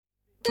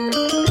Welcome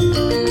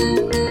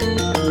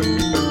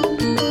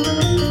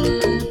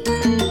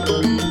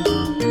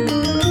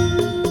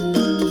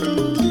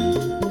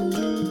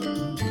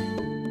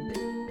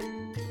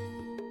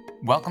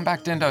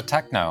back to Indo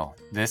Techno.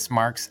 This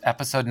marks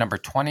episode number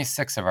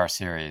 26 of our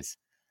series.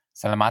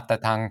 Salamat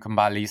datang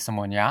kembali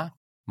semuanya.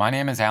 My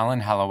name is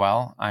Alan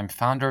Hellawell. I'm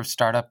founder of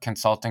startup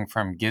consulting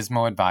firm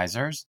Gizmo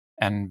Advisors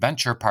and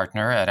venture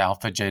partner at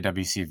Alpha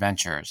JWC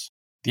Ventures.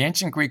 The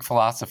ancient Greek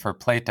philosopher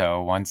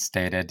Plato once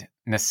stated,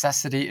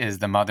 "Necessity is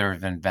the mother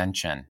of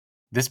invention."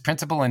 This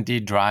principle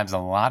indeed drives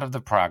a lot of the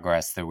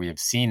progress that we have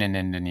seen in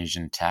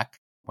Indonesian tech,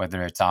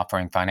 whether it's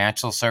offering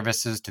financial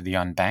services to the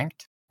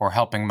unbanked or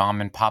helping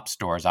mom-and-pop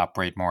stores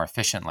operate more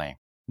efficiently.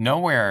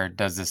 Nowhere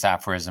does this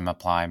aphorism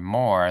apply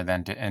more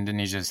than to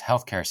Indonesia's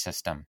healthcare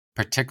system,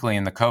 particularly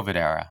in the COVID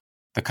era.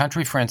 The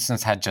country, for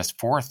instance, had just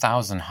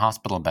 4,000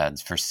 hospital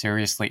beds for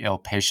seriously ill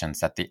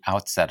patients at the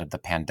outset of the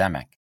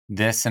pandemic.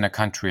 This in a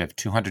country of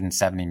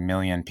 270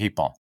 million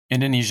people.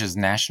 Indonesia's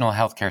national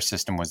healthcare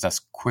system was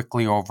thus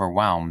quickly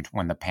overwhelmed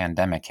when the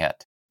pandemic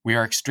hit. We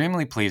are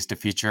extremely pleased to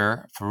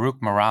feature Farouk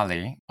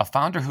Merali, a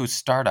founder whose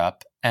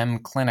startup,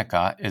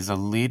 mClinica, is a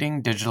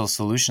leading digital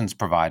solutions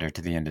provider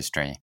to the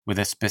industry, with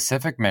a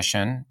specific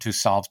mission to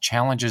solve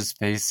challenges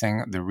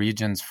facing the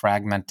region's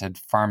fragmented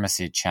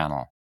pharmacy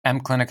channel.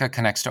 mClinica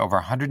connects to over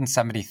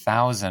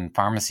 170,000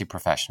 pharmacy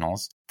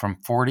professionals from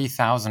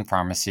 40,000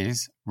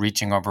 pharmacies,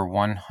 reaching over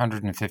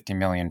 150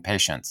 million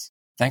patients.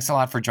 Thanks a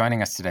lot for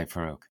joining us today,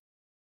 Farouk.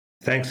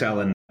 Thanks,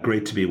 Alan.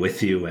 Great to be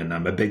with you, and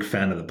I'm a big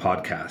fan of the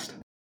podcast.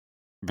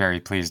 Very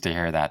pleased to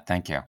hear that.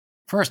 Thank you.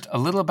 First, a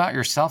little about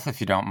yourself,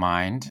 if you don't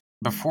mind.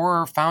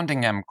 Before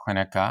founding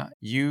mClinica,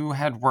 you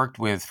had worked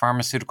with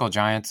pharmaceutical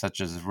giants such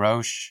as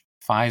Roche,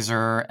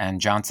 Pfizer, and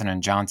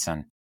Johnson &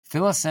 Johnson.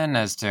 Fill us in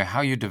as to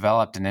how you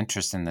developed an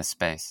interest in this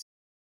space.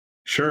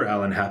 Sure,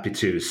 Alan, happy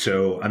to.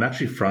 So I'm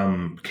actually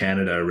from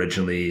Canada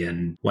originally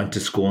and went to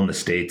school in the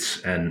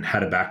States and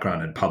had a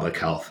background in public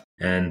health.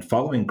 And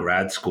following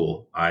grad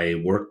school, I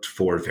worked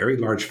for very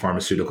large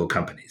pharmaceutical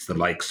companies, the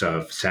likes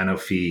of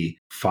Sanofi,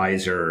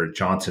 Pfizer,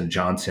 Johnson &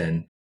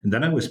 Johnson. And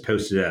then I was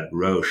posted at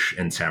Roche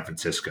in San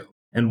Francisco.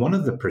 And one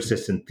of the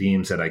persistent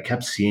themes that I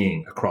kept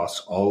seeing across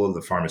all of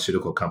the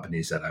pharmaceutical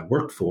companies that I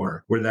worked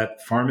for were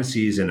that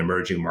pharmacies in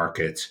emerging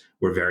markets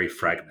were very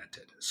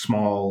fragmented.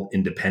 Small,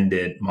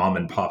 independent mom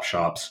and pop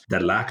shops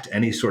that lacked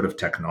any sort of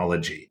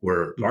technology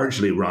were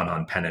largely run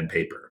on pen and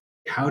paper.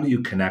 How do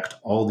you connect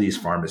all these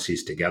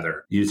pharmacies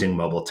together using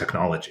mobile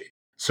technology?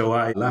 So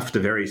I left a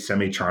very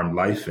semi-charmed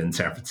life in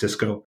San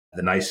Francisco,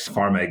 the nice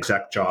pharma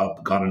exec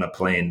job, got on a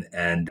plane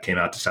and came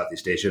out to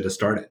Southeast Asia to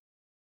start it.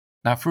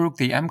 Now, Farouk,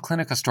 the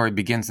mClinica story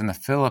begins in the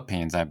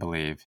Philippines, I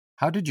believe.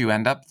 How did you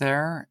end up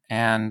there?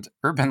 And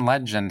urban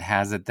legend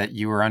has it that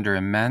you were under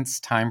immense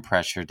time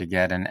pressure to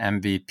get an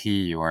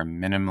MVP, or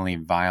minimally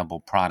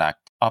viable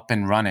product, up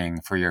and running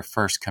for your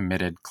first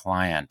committed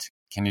client.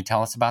 Can you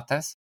tell us about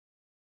this?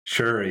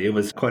 Sure. It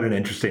was quite an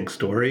interesting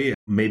story.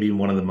 Maybe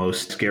one of the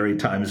most scary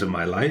times of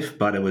my life,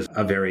 but it was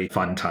a very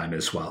fun time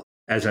as well.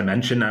 As I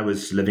mentioned, I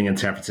was living in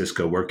San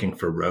Francisco working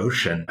for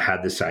Roche and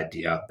had this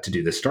idea to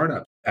do this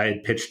startup. I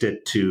had pitched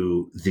it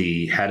to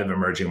the head of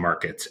emerging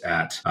markets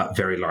at a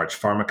very large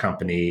pharma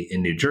company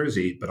in New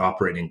Jersey, but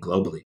operating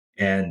globally.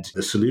 And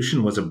the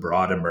solution was a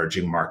broad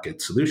emerging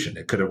market solution.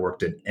 It could have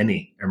worked in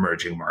any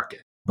emerging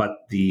market. But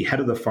the head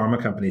of the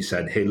pharma company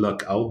said, "Hey,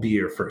 look, I'll be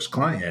your first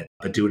client,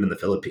 but do it in the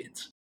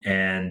Philippines."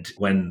 And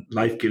when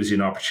life gives you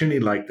an opportunity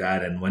like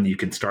that, and when you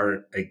can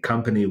start a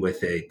company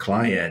with a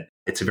client,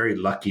 it's a very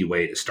lucky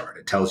way to start.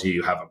 It tells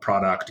you have a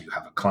product, you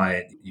have a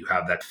client, you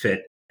have that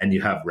fit, and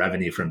you have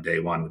revenue from day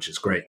one, which is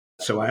great.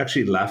 So I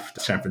actually left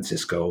San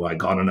Francisco. I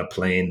got on a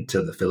plane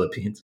to the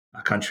Philippines,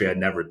 a country I'd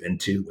never been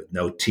to, with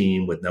no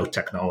team, with no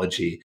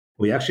technology.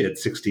 We actually had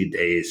 60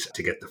 days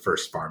to get the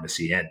first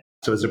pharmacy in.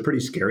 So it was a pretty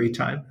scary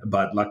time,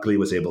 but luckily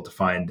was able to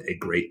find a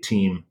great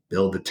team,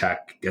 build the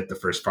tech, get the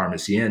first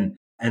pharmacy in.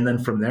 And then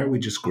from there, we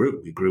just grew.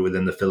 We grew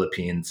within the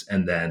Philippines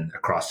and then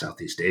across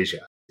Southeast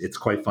Asia. It's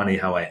quite funny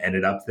how I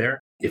ended up there.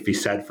 If he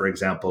said, for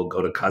example,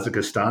 go to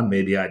Kazakhstan,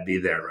 maybe I'd be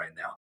there right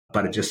now.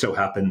 But it just so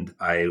happened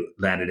I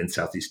landed in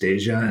Southeast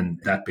Asia, and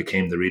that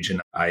became the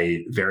region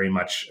I very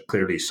much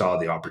clearly saw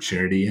the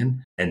opportunity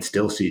in and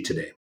still see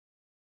today.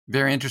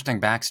 Very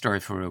interesting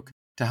backstory, Farouk.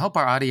 To help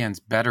our audience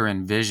better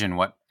envision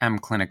what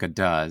mClinica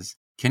does,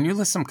 can you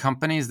list some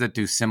companies that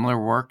do similar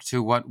work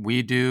to what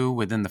we do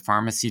within the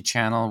pharmacy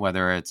channel,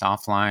 whether it's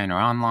offline or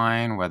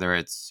online, whether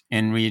it's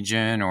in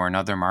region or in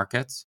other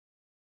markets?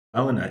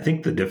 Alan, I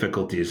think the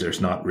difficulty is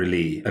there's not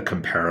really a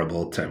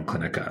comparable to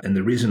mClinica. And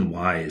the reason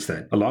why is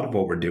that a lot of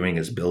what we're doing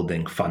is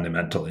building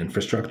fundamental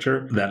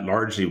infrastructure that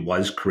largely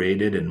was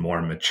created in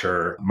more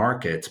mature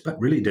markets, but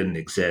really didn't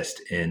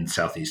exist in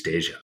Southeast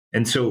Asia.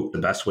 And so the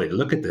best way to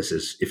look at this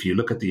is if you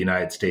look at the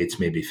United States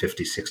maybe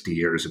 50, 60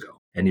 years ago,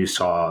 and you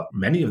saw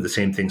many of the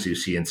same things you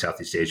see in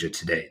Southeast Asia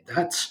today.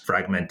 That's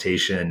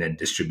fragmentation in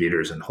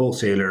distributors and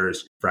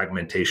wholesalers,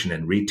 fragmentation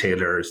in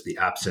retailers, the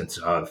absence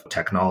of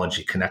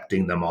technology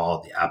connecting them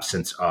all, the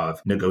absence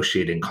of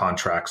negotiating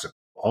contracts.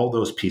 All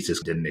those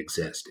pieces didn't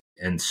exist.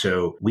 And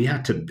so we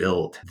had to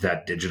build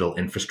that digital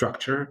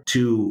infrastructure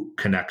to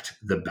connect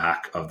the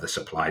back of the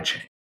supply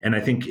chain. And I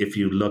think if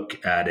you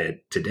look at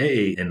it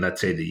today in,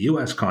 let's say, the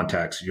US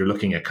context, you're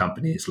looking at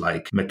companies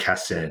like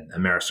McKesson,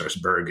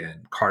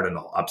 AmerisourceBergen,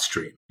 Cardinal,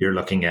 Upstream. You're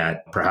looking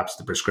at perhaps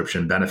the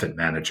prescription benefit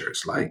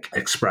managers like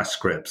Express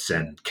Scripts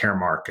and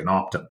Caremark and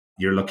Optum.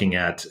 You're looking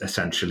at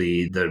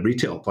essentially the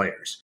retail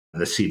players,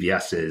 the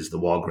CVS's, the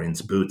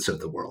Walgreens, Boots of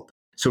the world.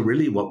 So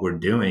really what we're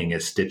doing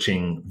is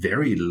stitching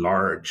very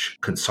large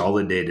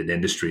consolidated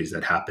industries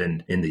that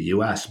happened in the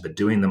US, but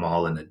doing them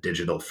all in a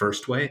digital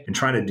first way and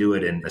trying to do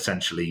it in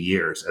essentially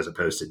years as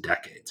opposed to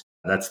decades.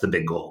 That's the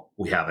big goal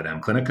we have at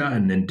mClinica.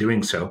 And in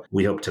doing so,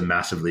 we hope to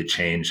massively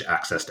change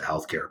access to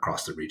healthcare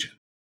across the region.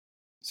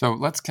 So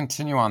let's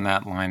continue on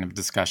that line of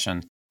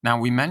discussion. Now,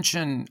 we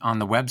mentioned on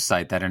the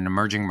website that in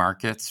emerging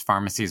markets,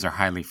 pharmacies are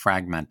highly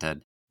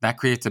fragmented. That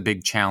creates a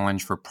big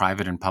challenge for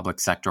private and public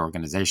sector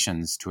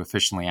organizations to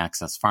efficiently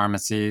access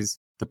pharmacies,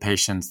 the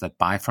patients that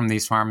buy from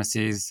these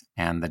pharmacies,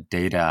 and the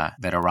data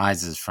that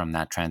arises from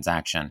that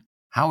transaction.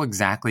 How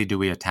exactly do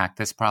we attack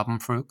this problem,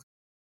 Farooq?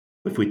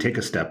 If we take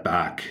a step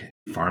back,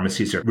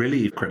 pharmacies are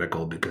really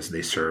critical because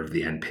they serve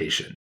the end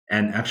patient.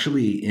 And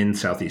actually, in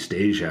Southeast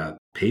Asia,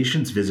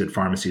 patients visit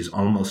pharmacies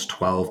almost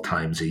 12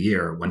 times a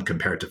year when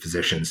compared to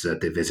physicians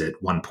that they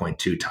visit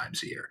 1.2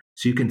 times a year.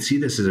 So you can see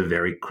this as a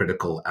very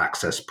critical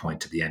access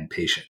point to the end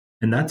patient.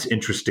 And that's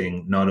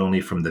interesting not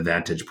only from the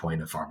vantage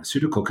point of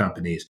pharmaceutical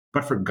companies,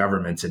 but for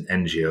governments and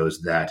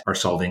NGOs that are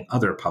solving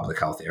other public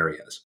health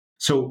areas.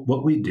 So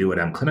what we do at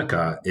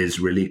mClinica is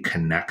really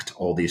connect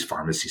all these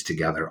pharmacies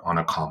together on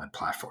a common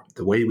platform.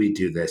 The way we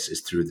do this is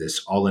through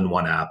this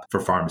all-in-one app for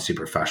pharmacy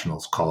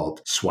professionals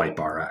called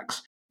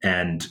SwipeRx.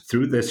 And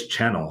through this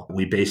channel,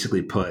 we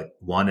basically put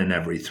 1 in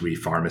every 3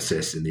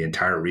 pharmacists in the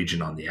entire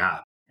region on the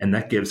app. And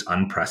that gives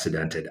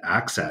unprecedented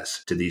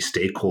access to these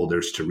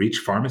stakeholders to reach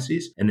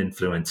pharmacies and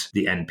influence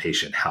the end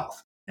patient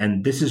health.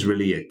 And this is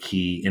really a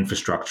key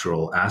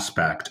infrastructural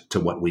aspect to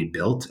what we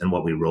built and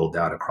what we rolled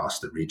out across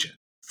the region.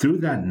 Through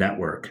that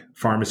network,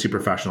 pharmacy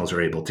professionals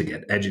are able to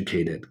get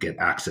educated, get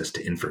access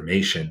to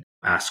information,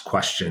 ask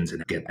questions,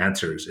 and get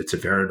answers. It's a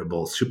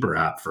veritable super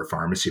app for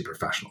pharmacy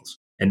professionals.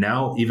 And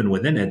now, even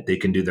within it, they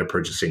can do their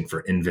purchasing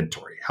for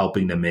inventory,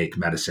 helping to make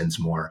medicines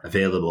more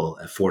available,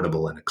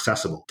 affordable, and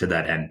accessible to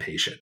that end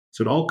patient.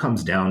 So it all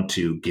comes down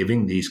to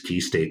giving these key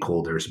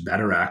stakeholders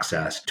better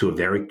access to a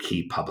very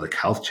key public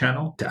health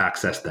channel to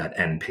access that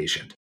end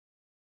patient.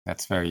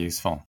 That's very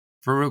useful.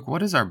 Farooq,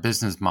 what is our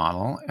business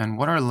model and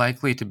what are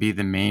likely to be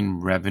the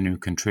main revenue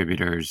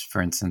contributors, for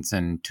instance,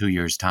 in 2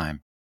 years'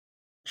 time?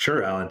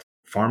 Sure, Alan.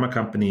 Pharma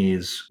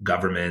companies,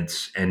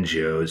 governments,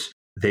 NGOs,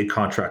 they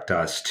contract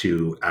us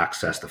to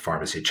access the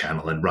pharmacy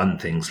channel and run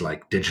things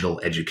like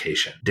digital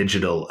education,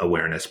 digital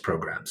awareness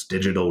programs,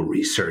 digital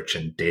research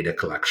and data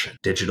collection,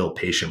 digital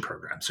patient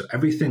programs. So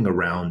everything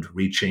around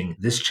reaching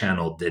this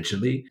channel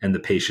digitally and the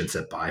patients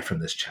that buy from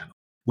this channel.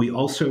 We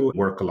also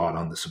work a lot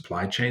on the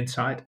supply chain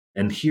side.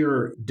 And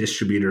here,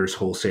 distributors,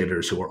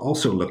 wholesalers who are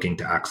also looking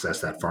to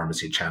access that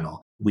pharmacy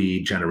channel,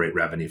 we generate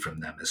revenue from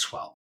them as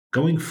well.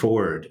 Going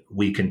forward,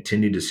 we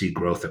continue to see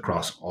growth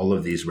across all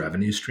of these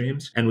revenue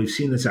streams. And we've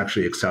seen this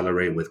actually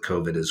accelerate with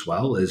COVID as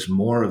well, as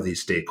more of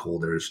these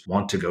stakeholders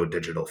want to go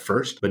digital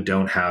first, but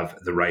don't have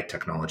the right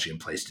technology in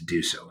place to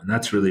do so. And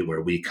that's really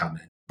where we come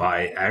in.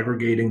 By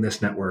aggregating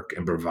this network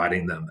and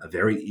providing them a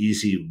very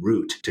easy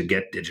route to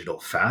get digital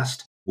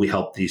fast, we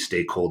help these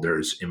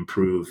stakeholders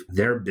improve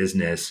their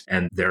business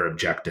and their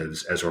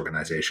objectives as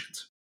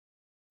organizations.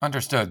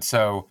 Understood.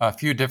 So a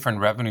few different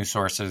revenue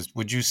sources.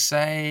 Would you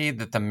say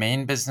that the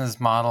main business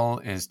model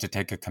is to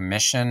take a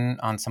commission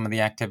on some of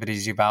the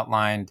activities you've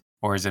outlined,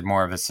 or is it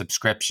more of a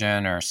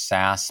subscription or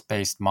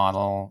SaaS-based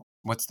model?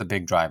 What's the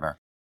big driver?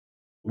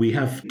 We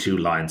have 2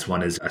 lines.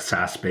 One is a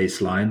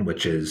SaaS-based line,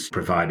 which is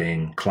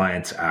providing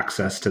clients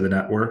access to the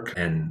network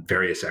and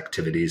various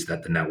activities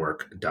that the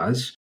network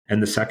does.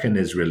 And the second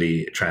is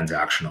really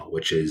transactional,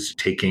 which is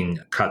taking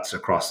cuts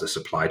across the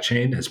supply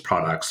chain as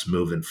products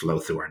move and flow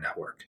through our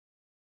network.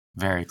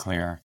 Very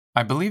clear.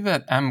 I believe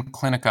that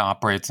mClinica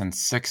operates in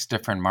 6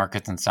 different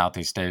markets in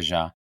Southeast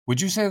Asia.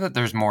 Would you say that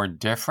there's more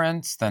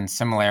difference than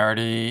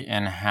similarity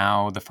in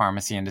how the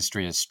pharmacy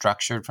industry is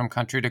structured from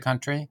country to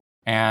country?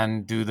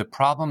 And do the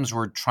problems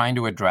we're trying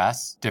to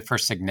address differ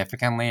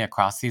significantly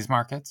across these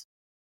markets?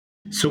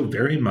 So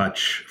very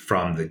much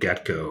from the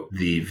get-go,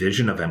 the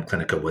vision of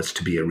mClinica was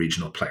to be a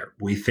regional player.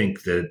 We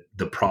think that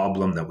the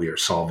problem that we are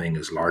solving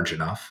is large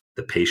enough.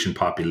 The patient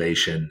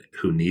population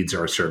who needs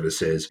our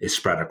services is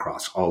spread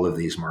across all of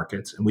these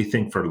markets. And we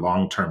think for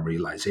long-term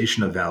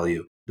realization of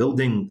value,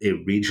 building a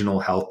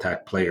regional health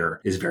tech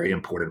player is very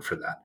important for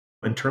that.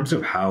 In terms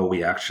of how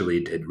we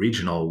actually did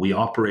regional, we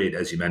operate,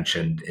 as you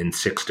mentioned, in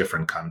 6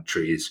 different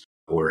countries.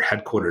 We're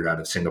headquartered out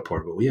of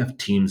Singapore, but we have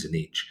teams in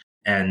each.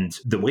 And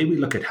the way we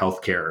look at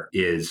healthcare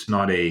is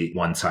not a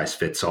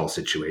one-size-fits-all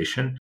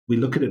situation. We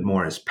look at it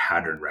more as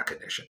pattern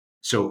recognition.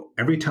 So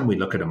every time we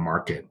look at a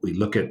market, we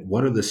look at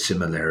what are the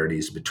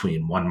similarities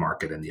between one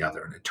market and the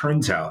other. And it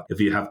turns out if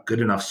you have good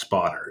enough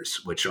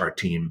spotters, which our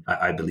team,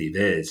 I believe,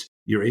 is,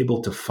 you're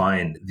able to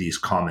find these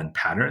common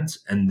patterns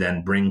and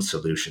then bring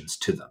solutions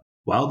to them.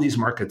 While these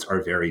markets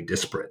are very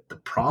disparate, the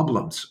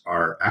problems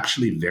are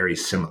actually very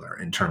similar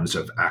in terms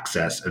of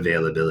access,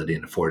 availability,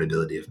 and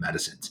affordability of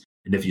medicines.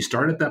 And if you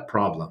start at that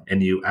problem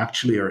and you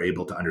actually are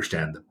able to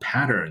understand the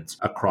patterns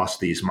across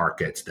these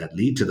markets that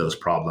lead to those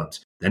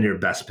problems, then you're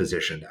best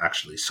positioned to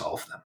actually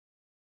solve them.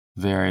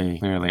 Very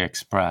clearly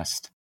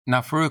expressed.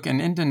 Now, Farooq,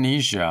 in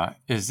Indonesia,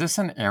 is this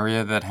an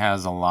area that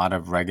has a lot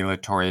of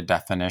regulatory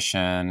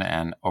definition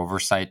and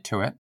oversight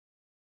to it?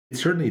 It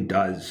certainly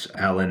does,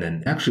 Alan,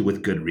 and actually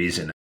with good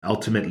reason.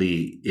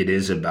 Ultimately, it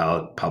is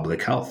about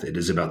public health. It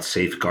is about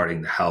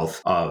safeguarding the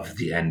health of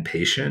the end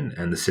patient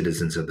and the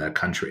citizens of that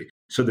country.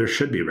 So there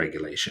should be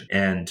regulation.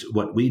 And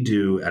what we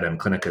do at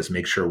mClinica is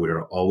make sure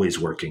we're always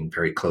working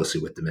very closely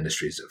with the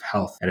ministries of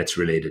health and its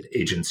related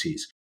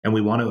agencies. And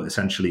we want to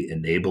essentially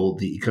enable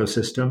the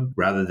ecosystem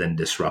rather than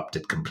disrupt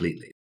it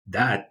completely.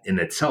 That in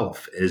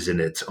itself is in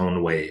its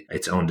own way,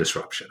 its own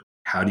disruption.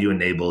 How do you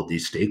enable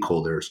these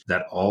stakeholders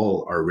that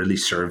all are really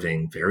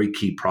serving very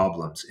key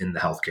problems in the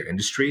healthcare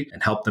industry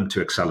and help them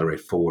to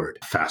accelerate forward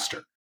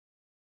faster?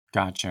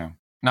 Gotcha.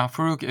 Now,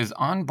 Farooq, is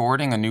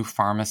onboarding a new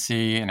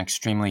pharmacy an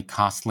extremely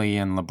costly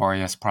and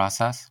laborious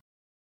process?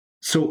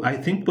 So I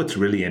think what's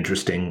really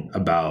interesting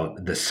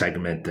about the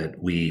segment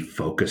that we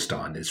focused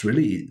on is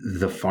really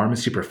the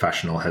pharmacy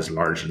professional has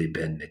largely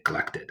been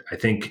neglected. I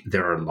think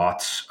there are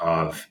lots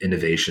of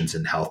innovations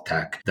in health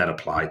tech that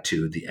apply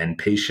to the end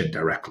patient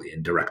directly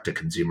and direct to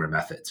consumer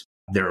methods.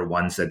 There are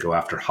ones that go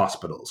after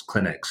hospitals,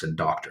 clinics, and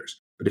doctors.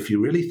 But if you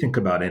really think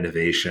about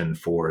innovation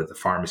for the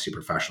pharmacy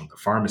professional, the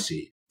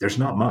pharmacy, there's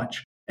not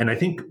much. And I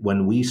think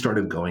when we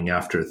started going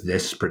after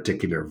this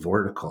particular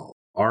vertical,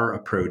 our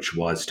approach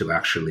was to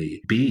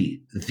actually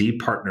be the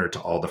partner to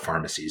all the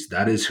pharmacies.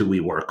 That is who we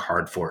work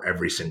hard for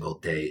every single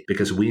day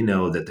because we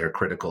know that they're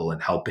critical in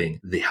helping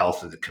the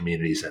health of the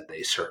communities that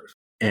they serve.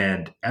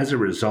 And as a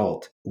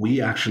result,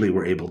 we actually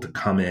were able to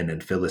come in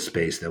and fill a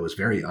space that was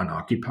very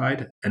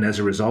unoccupied. And as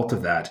a result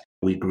of that,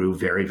 we grew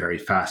very, very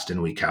fast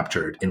and we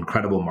captured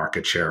incredible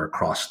market share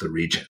across the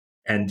region.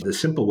 And the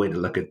simple way to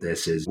look at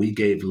this is we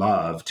gave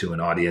love to an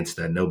audience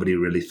that nobody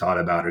really thought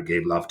about or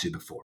gave love to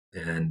before.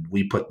 And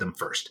we put them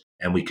first.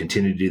 And we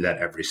continue to do that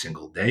every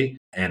single day.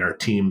 And our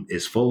team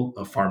is full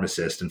of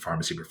pharmacists and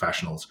pharmacy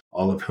professionals,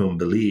 all of whom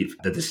believe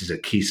that this is a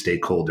key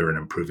stakeholder in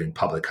improving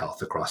public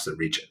health across the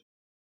region.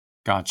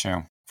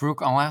 Gotcha.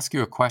 Farooq, I'll ask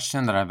you a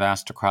question that I've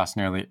asked across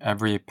nearly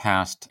every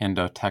past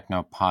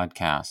Indo-Techno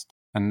podcast.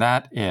 And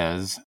that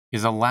is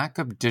a lack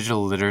of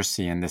digital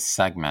literacy in this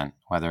segment,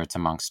 whether it's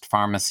amongst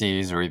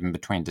pharmacies or even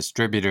between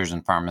distributors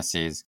and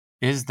pharmacies,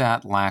 is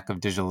that lack of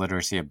digital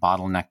literacy a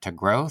bottleneck to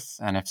growth?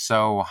 And if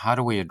so, how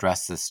do we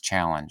address this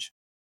challenge?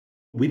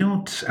 We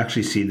don't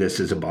actually see this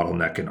as a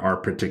bottleneck in our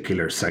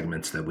particular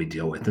segments that we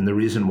deal with. And the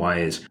reason why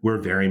is we're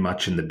very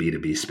much in the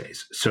B2B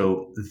space.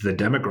 So the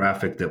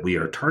demographic that we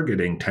are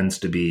targeting tends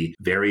to be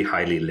very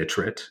highly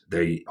literate.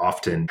 They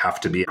often have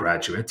to be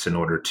graduates in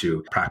order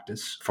to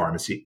practice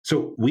pharmacy.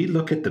 So we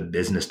look at the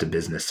business to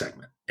business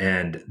segment.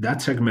 And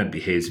that segment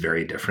behaves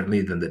very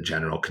differently than the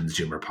general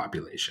consumer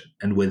population.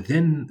 And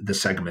within the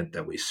segment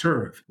that we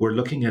serve, we're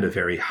looking at a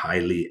very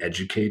highly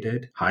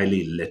educated,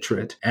 highly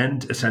literate,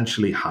 and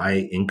essentially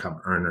high income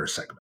earner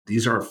segment.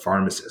 These are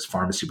pharmacists,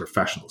 pharmacy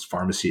professionals,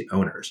 pharmacy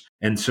owners.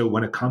 And so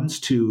when it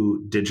comes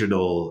to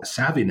digital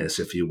savviness,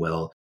 if you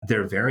will,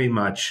 they're very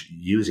much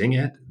using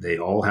it. They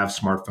all have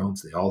smartphones.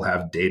 They all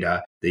have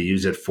data. They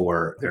use it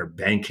for their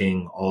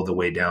banking all the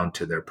way down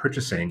to their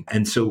purchasing.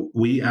 And so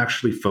we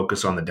actually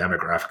focus on the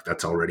demographic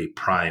that's already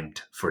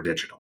primed for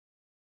digital.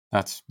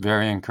 That's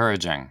very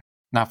encouraging.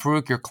 Now,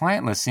 Farooq, your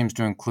client list seems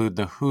to include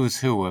the who's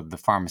who of the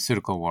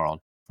pharmaceutical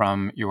world,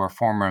 from your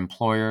former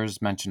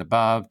employers mentioned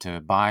above to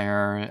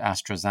Bayer,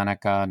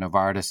 AstraZeneca,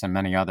 Novartis, and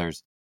many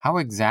others. How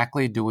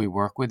exactly do we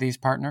work with these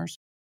partners?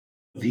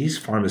 These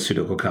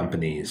pharmaceutical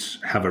companies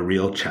have a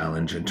real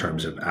challenge in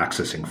terms of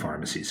accessing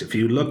pharmacies. If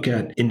you look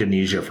at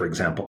Indonesia, for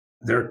example,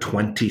 there are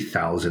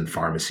 20,000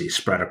 pharmacies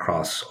spread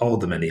across all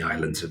the many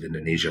islands of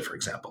Indonesia, for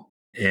example.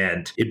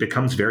 And it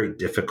becomes very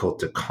difficult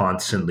to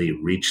constantly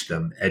reach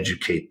them,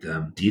 educate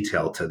them,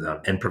 detail to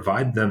them, and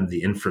provide them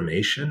the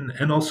information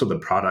and also the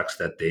products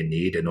that they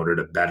need in order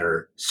to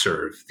better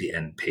serve the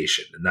end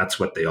patient. And that's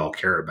what they all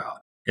care about.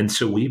 And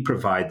so we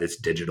provide this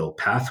digital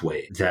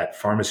pathway that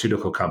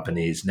pharmaceutical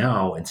companies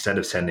now, instead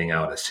of sending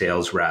out a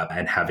sales rep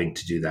and having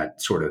to do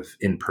that sort of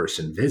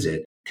in-person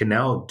visit, can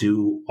now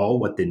do all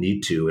what they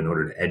need to in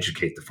order to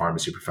educate the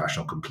pharmacy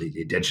professional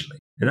completely digitally.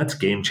 And that's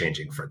game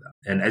changing for them.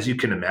 And as you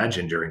can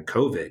imagine during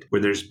COVID,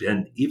 where there's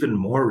been even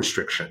more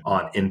restriction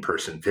on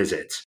in-person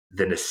visits,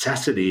 the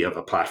necessity of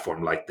a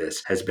platform like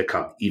this has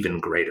become even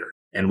greater.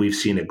 And we've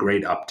seen a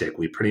great uptick.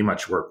 We pretty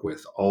much work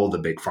with all the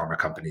big pharma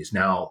companies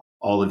now,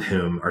 all of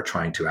whom are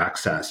trying to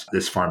access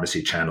this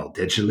pharmacy channel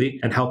digitally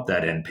and help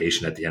that end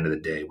patient at the end of the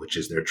day, which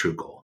is their true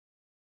goal.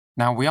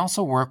 Now, we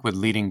also work with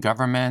leading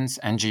governments,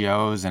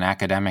 NGOs, and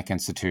academic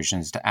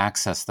institutions to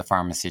access the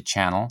pharmacy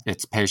channel,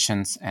 its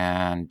patients,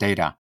 and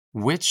data.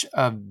 Which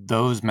of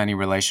those many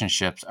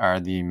relationships are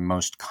the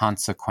most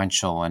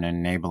consequential and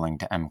enabling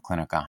to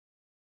mClinica?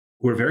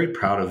 We're very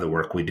proud of the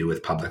work we do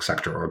with public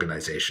sector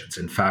organizations.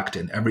 In fact,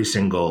 in every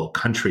single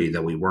country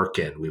that we work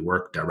in, we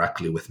work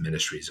directly with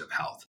ministries of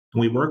health.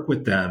 And we work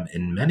with them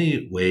in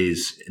many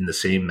ways in the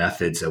same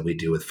methods that we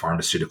do with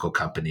pharmaceutical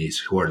companies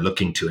who are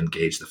looking to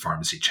engage the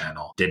pharmacy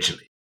channel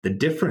digitally. The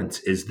difference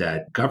is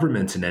that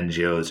governments and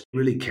NGOs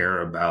really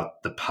care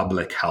about the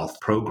public health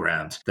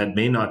programs that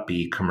may not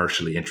be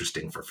commercially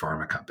interesting for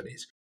pharma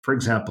companies. For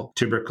example,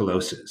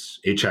 tuberculosis,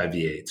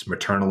 HIV/AIDS,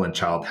 maternal and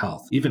child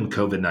health, even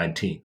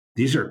COVID-19.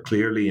 These are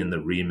clearly in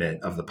the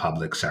remit of the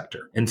public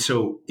sector. And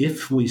so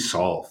if we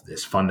solve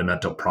this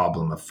fundamental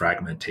problem of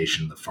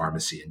fragmentation of the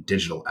pharmacy and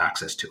digital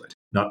access to it,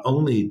 not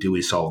only do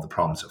we solve the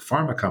problems of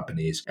pharma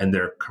companies and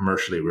their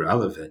commercially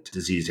relevant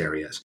disease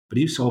areas, but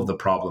you solve the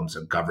problems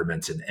of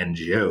governments and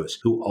NGOs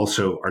who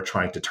also are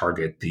trying to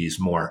target these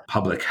more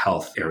public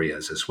health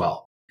areas as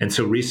well. And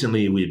so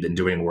recently we've been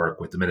doing work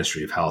with the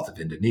Ministry of Health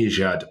of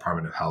Indonesia,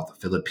 Department of Health of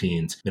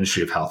Philippines,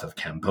 Ministry of Health of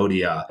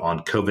Cambodia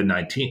on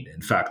COVID-19. In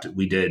fact,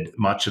 we did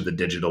much of the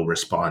digital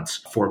response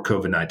for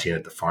COVID-19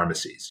 at the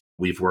pharmacies.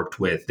 We've worked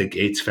with the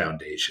Gates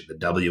Foundation, the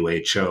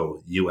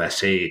WHO,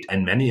 USAID,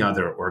 and many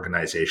other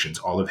organizations,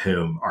 all of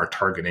whom are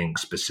targeting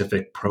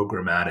specific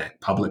programmatic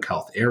public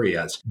health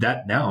areas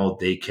that now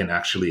they can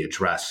actually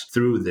address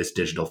through this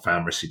digital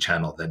pharmacy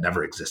channel that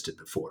never existed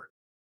before.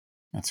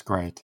 That's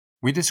great.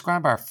 We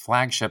describe our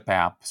flagship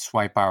app,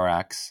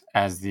 SwipeRx,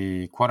 as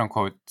the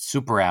quote-unquote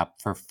super app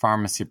for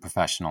pharmacy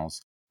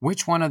professionals.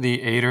 Which one of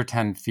the 8 or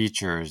 10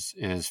 features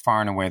is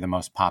far and away the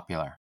most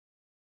popular?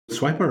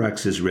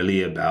 SwipeRx is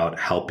really about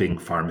helping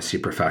pharmacy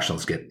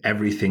professionals get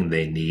everything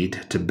they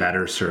need to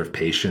better serve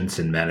patients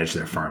and manage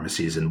their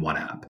pharmacies in one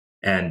app.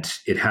 And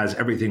it has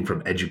everything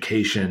from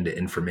education to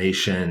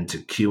information to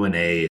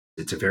Q&A.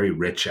 It's a very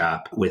rich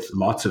app with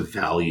lots of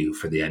value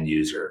for the end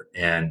user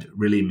and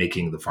really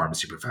making the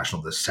pharmacy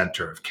professional the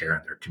center of care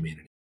in their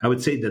community. I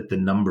would say that the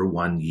number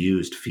one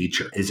used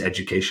feature is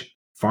education.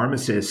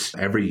 Pharmacists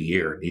every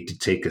year need to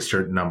take a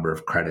certain number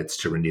of credits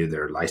to renew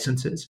their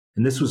licenses.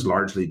 And this was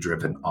largely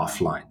driven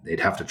offline. They'd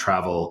have to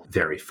travel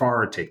very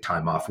far, take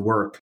time off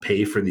work,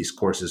 pay for these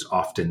courses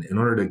often in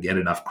order to get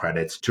enough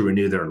credits to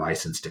renew their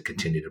license to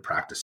continue to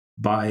practice.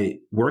 By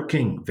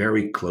working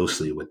very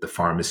closely with the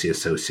pharmacy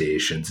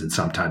associations and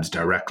sometimes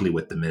directly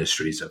with the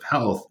ministries of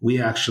health, we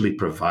actually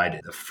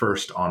provided the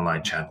first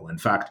online channel. In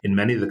fact, in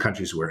many of the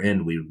countries we're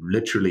in, we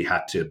literally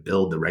had to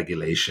build the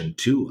regulation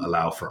to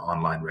allow for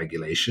online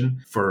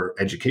regulation for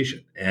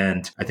education.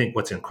 And I think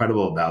what's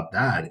incredible about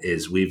that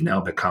is we've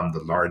now become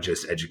the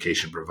largest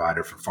education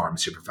provider for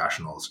pharmacy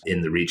professionals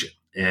in the region.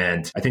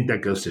 And I think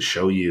that goes to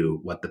show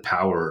you what the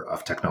power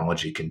of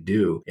technology can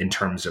do in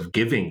terms of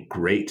giving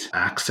great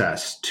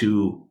access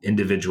to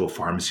individual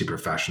pharmacy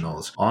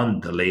professionals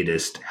on the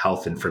latest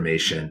health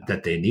information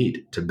that they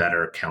need to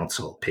better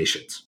counsel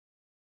patients.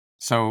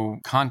 So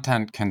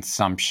content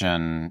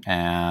consumption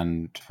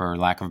and, for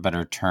lack of a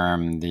better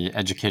term, the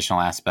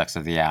educational aspects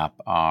of the app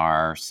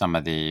are some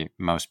of the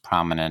most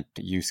prominent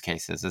use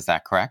cases. Is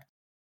that correct?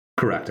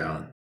 Correct,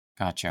 Alan.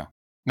 Gotcha.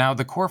 Now,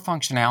 the core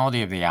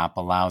functionality of the app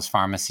allows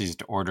pharmacies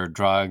to order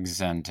drugs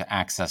and to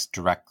access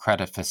direct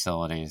credit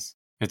facilities.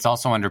 It's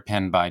also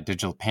underpinned by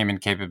digital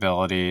payment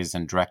capabilities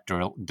and direct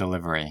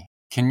delivery.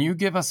 Can you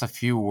give us a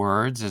few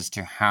words as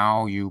to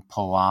how you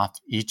pull off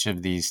each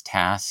of these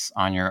tasks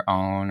on your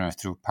own or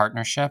through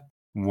partnership?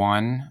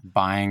 1,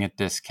 buying at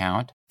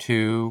discount.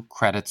 2,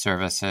 credit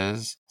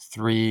services.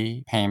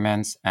 3,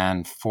 payments.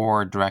 And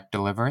 4, direct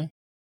delivery?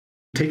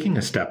 Taking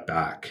a step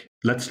back,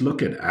 let's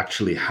look at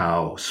actually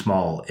how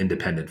small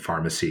independent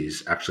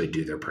pharmacies actually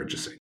do their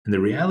purchasing. And the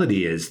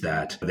reality is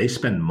that they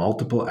spend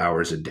multiple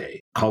hours a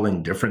day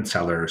calling different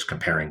sellers,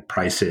 comparing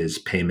prices,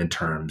 payment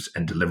terms,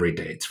 and delivery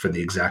dates for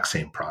the exact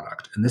same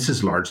product. And this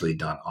is largely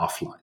done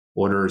offline.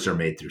 Orders are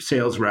made through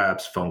sales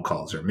reps, phone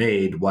calls are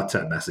made,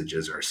 WhatsApp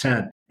messages are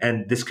sent,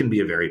 and this can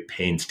be a very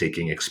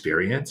painstaking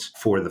experience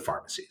for the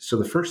pharmacy. So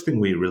the first thing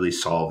we really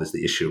solve is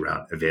the issue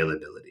around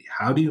availability.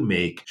 How do you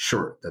make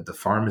sure that the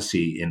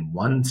pharmacy in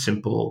one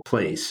simple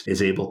place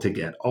is able to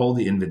get all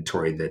the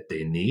inventory that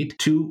they need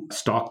to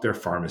stock their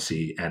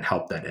pharmacy and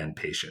help that end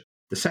patient?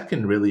 The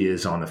second really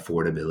is on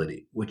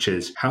affordability, which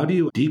is how do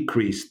you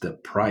decrease the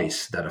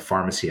price that a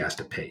pharmacy has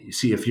to pay? You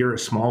see, if you're a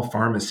small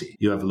pharmacy,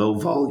 you have low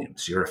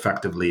volumes, you're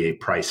effectively a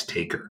price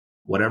taker.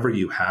 Whatever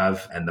you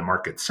have and the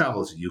market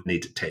sells, you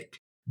need to take.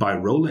 By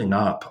rolling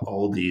up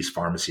all these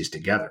pharmacies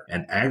together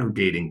and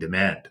aggregating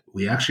demand,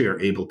 we actually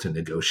are able to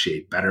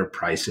negotiate better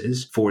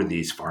prices for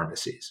these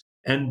pharmacies.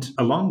 And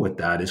along with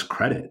that is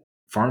credit.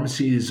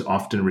 Pharmacies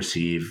often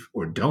receive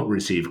or don't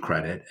receive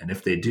credit, and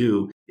if they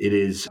do, it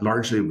is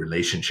largely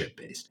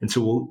relationship-based. And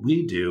so what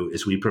we do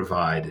is we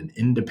provide an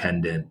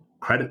independent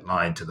credit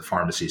line to the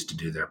pharmacies to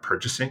do their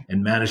purchasing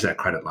and manage that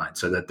credit line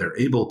so that they're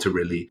able to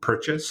really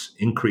purchase,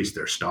 increase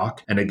their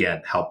stock, and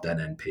again, help that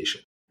end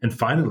patient. And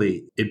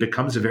finally, it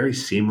becomes a very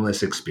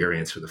seamless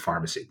experience for the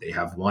pharmacy. They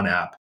have one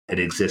app. It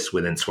exists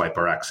within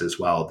SwipeRx as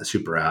well, the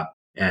super app,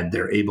 and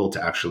they're able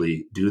to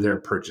actually do their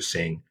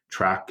purchasing,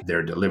 track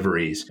their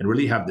deliveries, and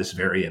really have this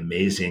very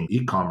amazing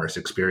e-commerce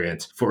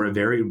experience for a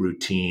very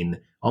routine,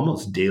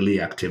 almost daily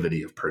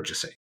activity of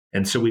purchasing.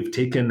 And so we've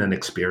taken an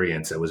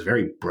experience that was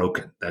very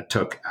broken, that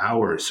took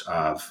hours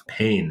of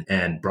pain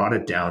and brought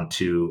it down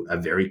to a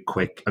very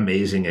quick,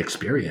 amazing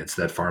experience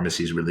that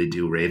pharmacies really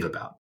do rave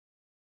about.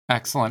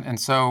 Excellent. And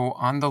so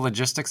on the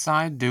logistics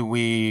side, do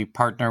we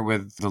partner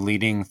with the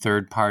leading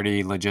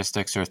third-party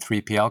logistics or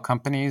 3PL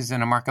companies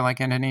in a market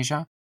like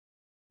Indonesia?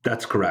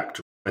 That's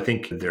correct. I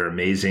think they're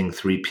amazing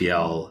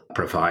 3PL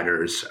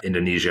providers.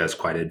 Indonesia is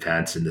quite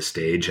advanced in this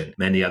stage, and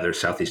many other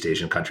Southeast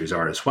Asian countries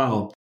are as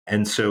well.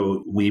 And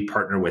so we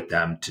partner with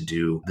them to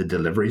do the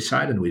delivery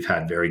side, and we've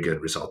had very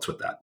good results with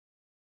that.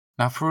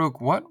 Now, Farooq,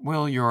 what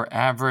will your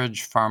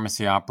average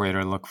pharmacy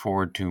operator look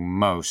forward to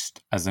most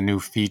as a new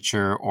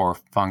feature or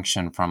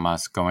function from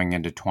us going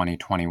into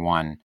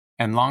 2021?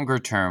 And longer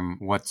term,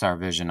 what's our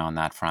vision on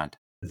that front?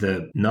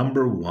 The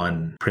number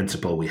one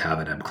principle we have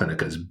at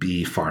mClinica is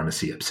be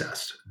pharmacy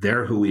obsessed.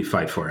 They're who we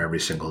fight for every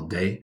single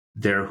day.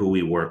 They're who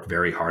we work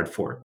very hard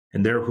for.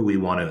 And they're who we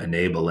want to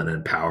enable and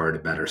empower to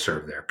better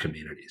serve their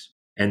communities.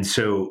 And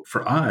so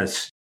for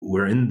us,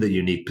 we're in the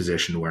unique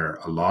position where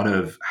a lot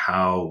of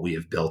how we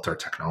have built our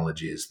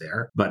technology is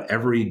there. But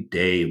every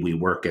day we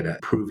work at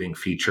improving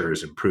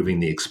features, improving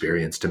the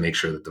experience to make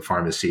sure that the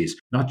pharmacies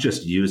not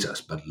just use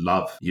us, but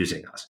love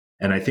using us.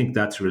 And I think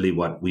that's really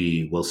what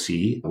we will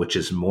see, which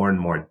is more and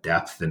more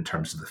depth in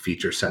terms of the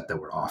feature set that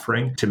we're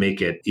offering to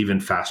make it even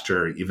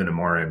faster, even a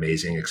more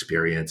amazing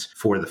experience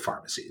for the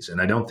pharmacies.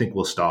 And I don't think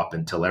we'll stop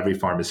until every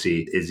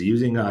pharmacy is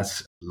using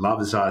us,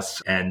 loves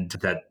us, and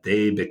that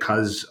they,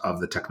 because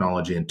of the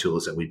technology and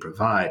tools that we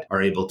provide,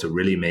 are able to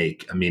really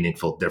make a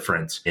meaningful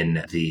difference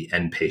in the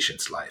end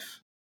patient's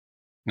life.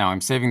 Now,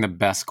 I'm saving the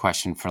best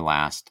question for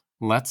last.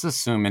 Let's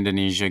assume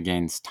Indonesia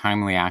gains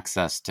timely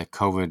access to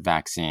COVID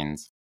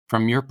vaccines.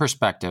 From your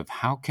perspective,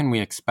 how can we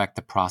expect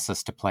the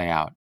process to play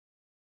out?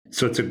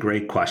 So it's a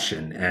great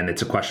question. And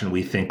it's a question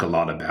we think a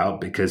lot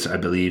about because I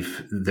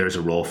believe there's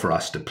a role for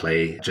us to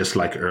play, just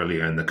like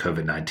earlier in the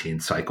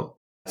COVID-19 cycle.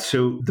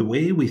 So the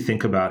way we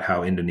think about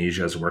how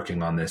Indonesia is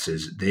working on this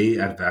is they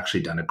have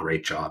actually done a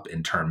great job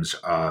in terms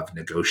of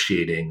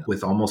negotiating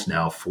with almost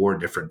now 4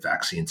 different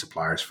vaccine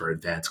suppliers for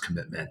advanced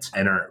commitments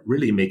and are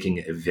really making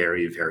a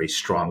very, very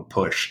strong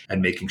push at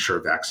making sure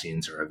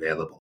vaccines are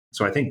available.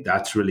 So I think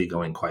that's really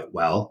going quite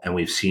well. And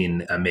we've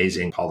seen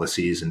amazing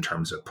policies in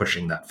terms of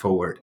pushing that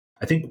forward.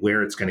 I think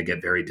where it's going to get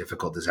very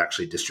difficult is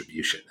actually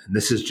distribution. And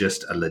this is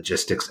just a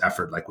logistics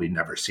effort like we've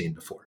never seen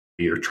before.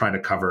 You're trying to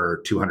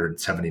cover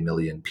 270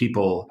 million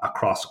people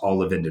across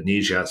all of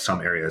Indonesia, some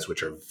areas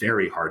which are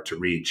very hard to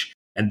reach.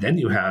 And then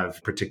you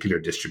have particular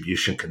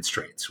distribution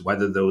constraints,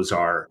 whether those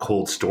are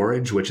cold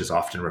storage, which is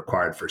often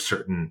required for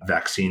certain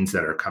vaccines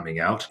that are coming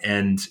out.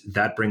 And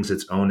that brings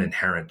its own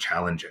inherent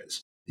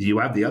challenges. You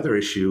have the other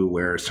issue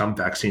where some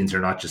vaccines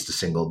are not just a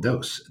single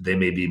dose. They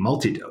may be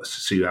multi-dose,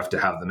 so you have to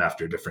have them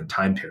after different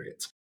time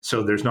periods.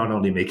 So there's not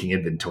only making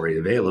inventory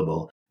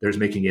available, there's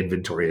making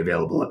inventory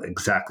available at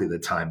exactly the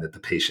time that the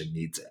patient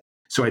needs it.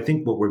 So I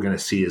think what we're going to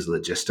see is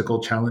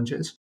logistical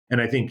challenges. And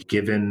I think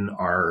given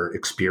our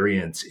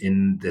experience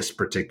in this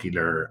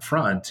particular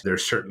front,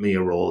 there's certainly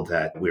a role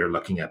that we're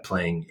looking at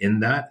playing in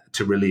that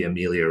to really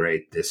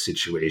ameliorate this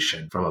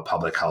situation from a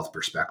public health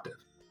perspective.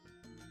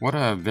 What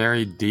a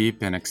very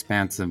deep and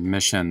expansive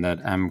mission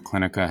that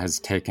mClinica has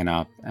taken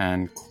up,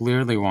 and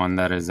clearly one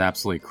that is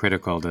absolutely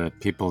critical to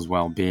people's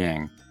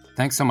well-being.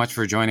 Thanks so much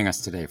for joining us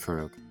today,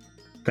 Farooq.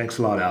 Thanks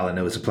a lot, Alan.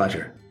 It was a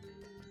pleasure.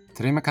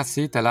 Terima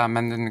kasih telah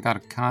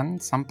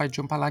mendengarkan. Sampai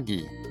jumpa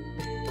lagi.